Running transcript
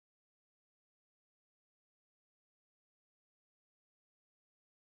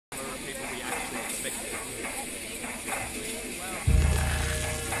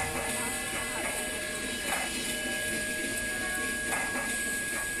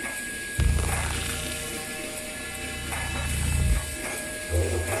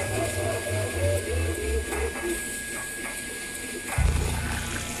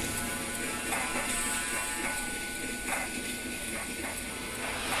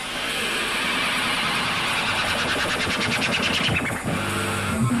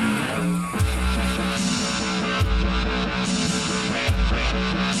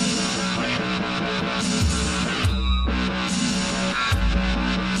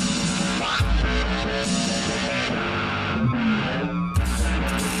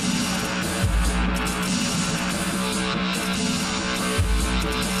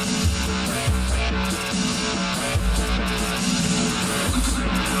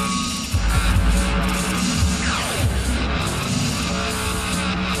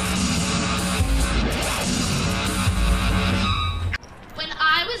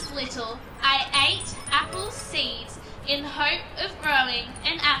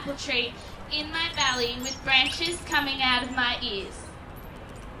apple tree in my belly with branches coming out of my ears.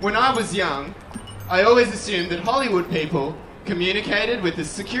 When I was young, I always assumed that Hollywood people communicated with the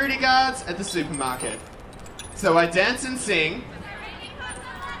security guards at the supermarket. So I dance and sing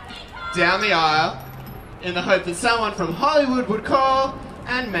down the aisle in the hope that someone from Hollywood would call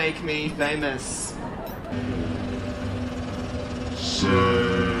and make me famous.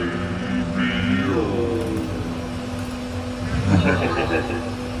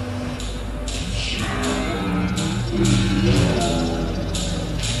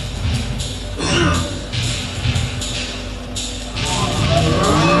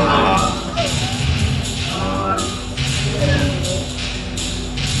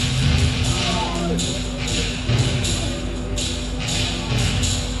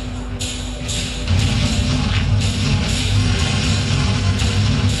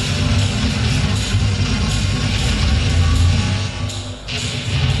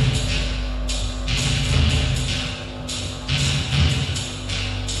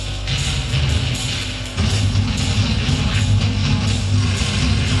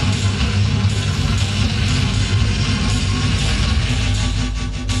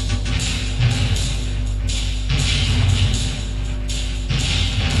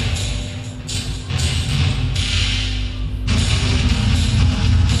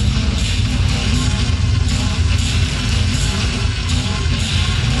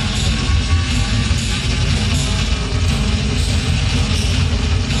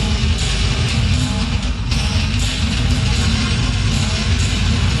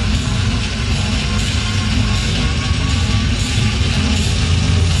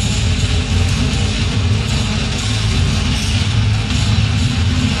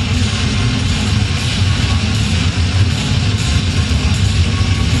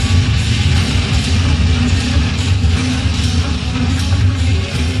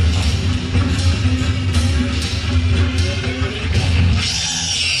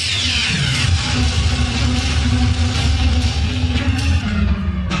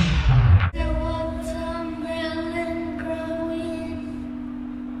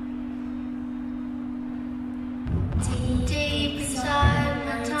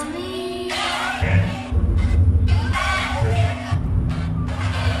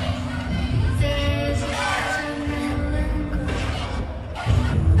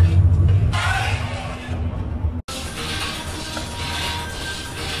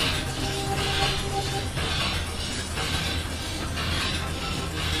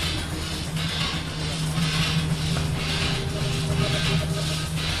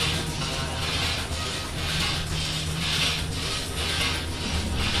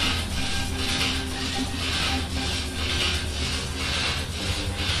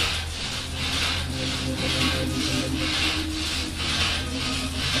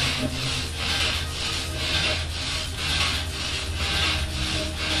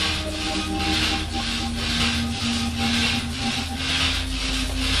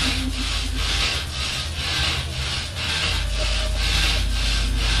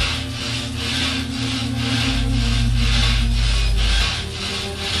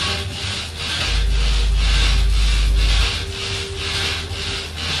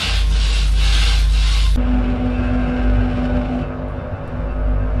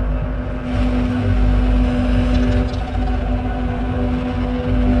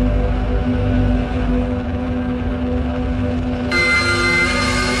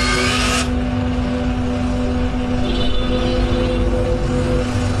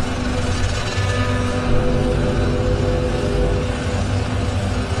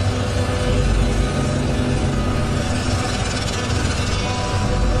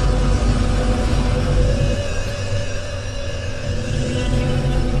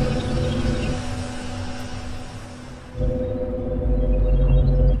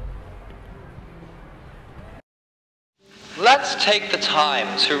 Let's take the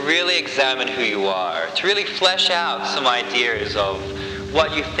time to really examine who you are, to really flesh out some ideas of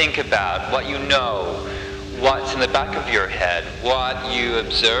what you think about, what you know, what's in the back of your head, what you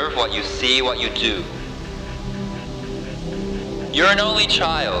observe, what you see, what you do. You're an only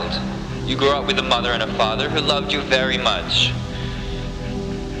child. You grew up with a mother and a father who loved you very much.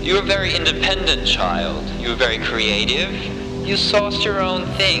 You were a very independent child. You were very creative. You sourced your own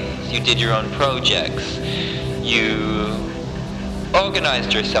things. You did your own projects. You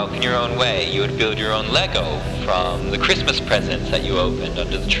organized yourself in your own way. You would build your own Lego from the Christmas presents that you opened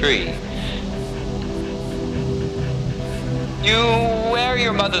under the tree. You wear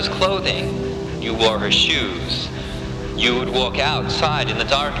your mother's clothing. You wore her shoes. You would walk outside in the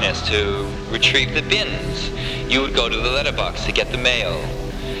darkness to retrieve the bins. You would go to the letterbox to get the mail.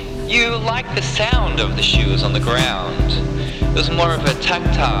 You liked the sound of the shoes on the ground. It was more of a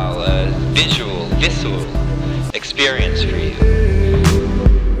tactile, visual, visceral experience for you.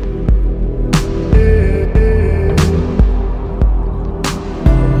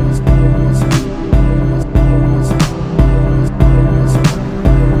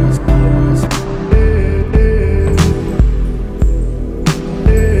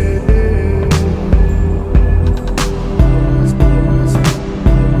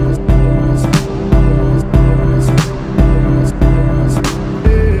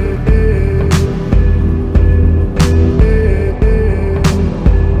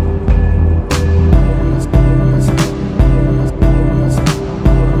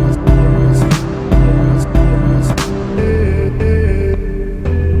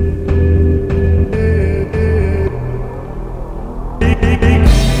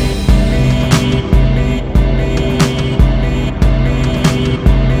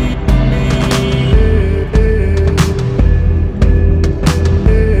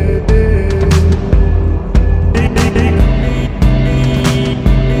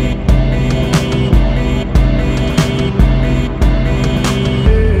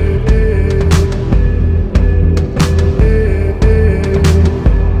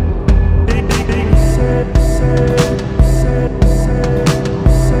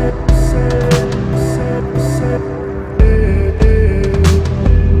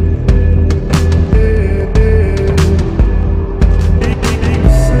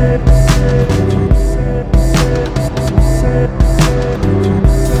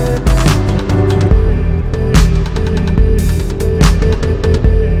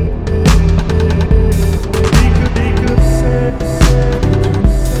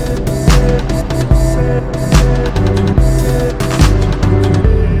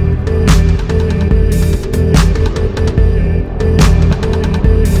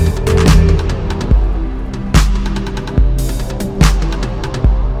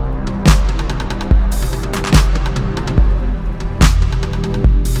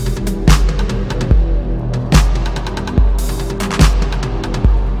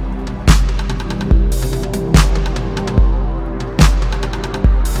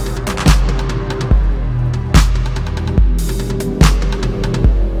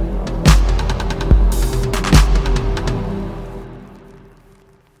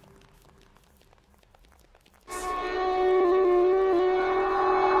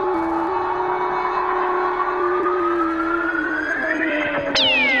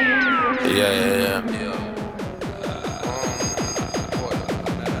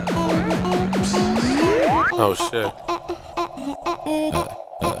 Oh shit.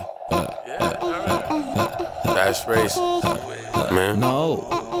 That's racist, man. No.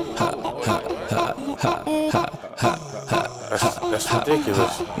 That's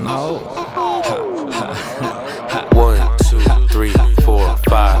ridiculous. No. 1, 2, 3, 4,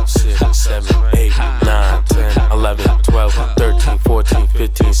 5, 6, 7, 8, 9, 10, 11, 12, 13, 14,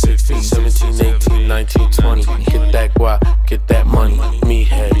 15, 16, 17, 18, 19, 20. Get that guap, get that money.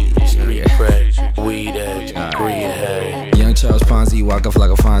 Meathead, street cred, weed edge, greed head. Young Charles Fonzie, walk off like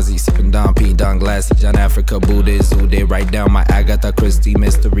a Fonzie, sipping Don P, Don Glassy, John Africa, Buddhist, Uday, write down my Agatha Christie,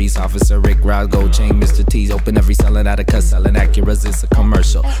 mysteries, Officer Rick, Rod, Gold Chain, Mr. T's, open every selling out of cut, selling Acuras, it's a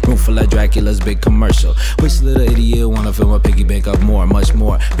commercial, room full of Dracula's, big commercial, which little idiot wanna film a piggy bank up more, much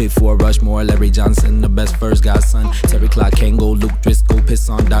more, Big Four, Rushmore, Larry Johnson, the best first godson, Terry Clark, Kango, Luke Driscoll, piss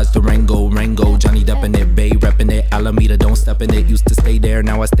on Dodge, Durango, Rango, Johnny Depp in it, Bay, reppin' it, Alameda, don't step in it, used to stay there,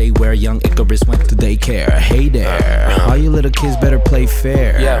 now I stay where young Icarus went to daycare, hey there, all you little kids better play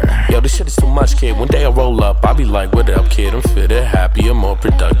fair. Yeah, yo, this shit is too much, kid. One day I roll up, I be like, what up, kid? I'm fitter, happier, more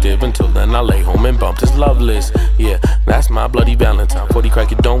productive. Until then, I lay home and bump this love list. Yeah, that's my bloody Valentine. 40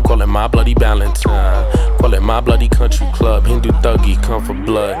 crack it, don't call it my bloody Valentine. Call it my bloody country club. Hindu thuggy, come for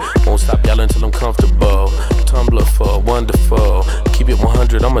blood. Won't stop yelling till I'm comfortable. Tumblr for wonderful. Keep it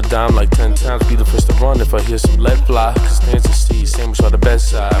 100, I'm a dime like 10 times. Be the first to run if I hear some lead fly. Cause Kansas City, sandwich on the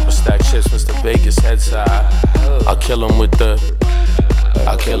bedside. But stack chips, Mr. Vegas head side. I'll kill him with the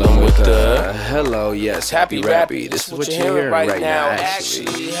hello, yes, happy rappy. This is what you're hearing right now,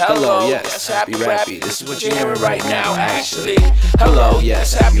 actually. Hello, yes, happy rappy. This is what you're hearing right now, actually. Hello,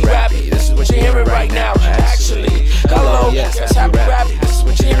 yes, happy rappy. This is what you're hearing right now, actually. Hello, yes, happy rappy. This is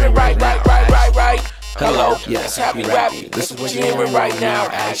what you're hearing right. Hello, yes, happy rappy. This is what you're hearing right now,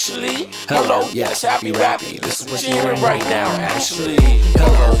 actually. Hello, yes, happy rappy. This is what you're hearing right now, actually.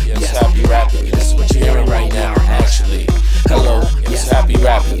 Hello, yes, happy rappy. This is what you're hearing right now, actually. Hello, yes, happy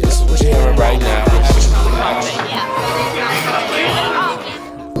rappy. This is what you're hearing right now, actually.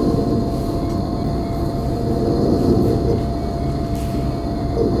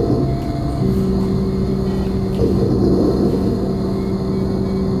 Bye.